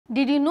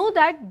Did you know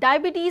that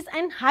diabetes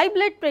and high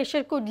blood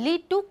pressure could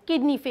lead to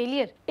kidney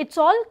failure? It's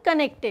all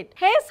connected.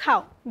 Here's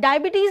how.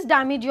 Diabetes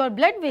damage your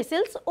blood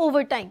vessels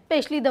over time,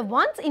 especially the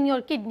ones in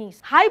your kidneys.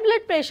 High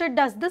blood pressure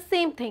does the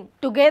same thing.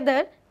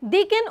 Together,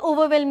 they can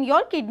overwhelm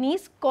your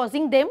kidneys,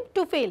 causing them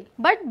to fail.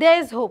 But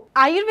there's hope.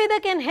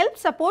 Ayurveda can help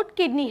support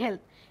kidney health.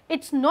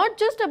 It's not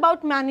just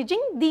about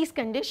managing these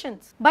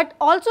conditions, but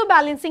also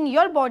balancing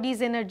your body's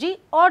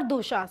energy or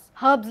doshas.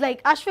 Herbs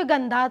like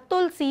ashwagandha,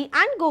 tulsi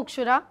and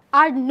gokshura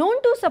are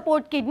known to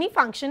support kidney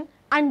function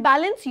and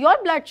balance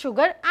your blood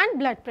sugar and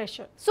blood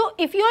pressure. So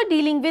if you are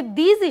dealing with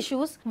these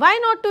issues, why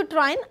not to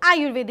try an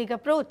Ayurvedic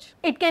approach?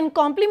 It can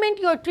complement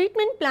your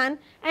treatment plan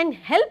and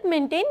help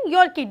maintain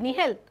your kidney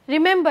health.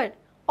 Remember,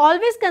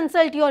 always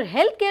consult your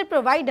healthcare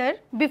provider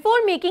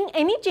before making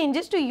any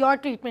changes to your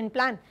treatment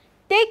plan.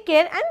 Take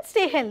care and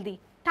stay healthy.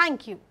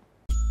 Thank you.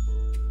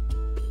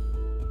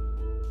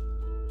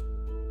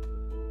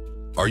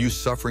 Are you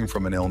suffering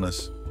from an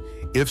illness?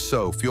 If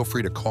so, feel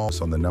free to call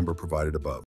us on the number provided above.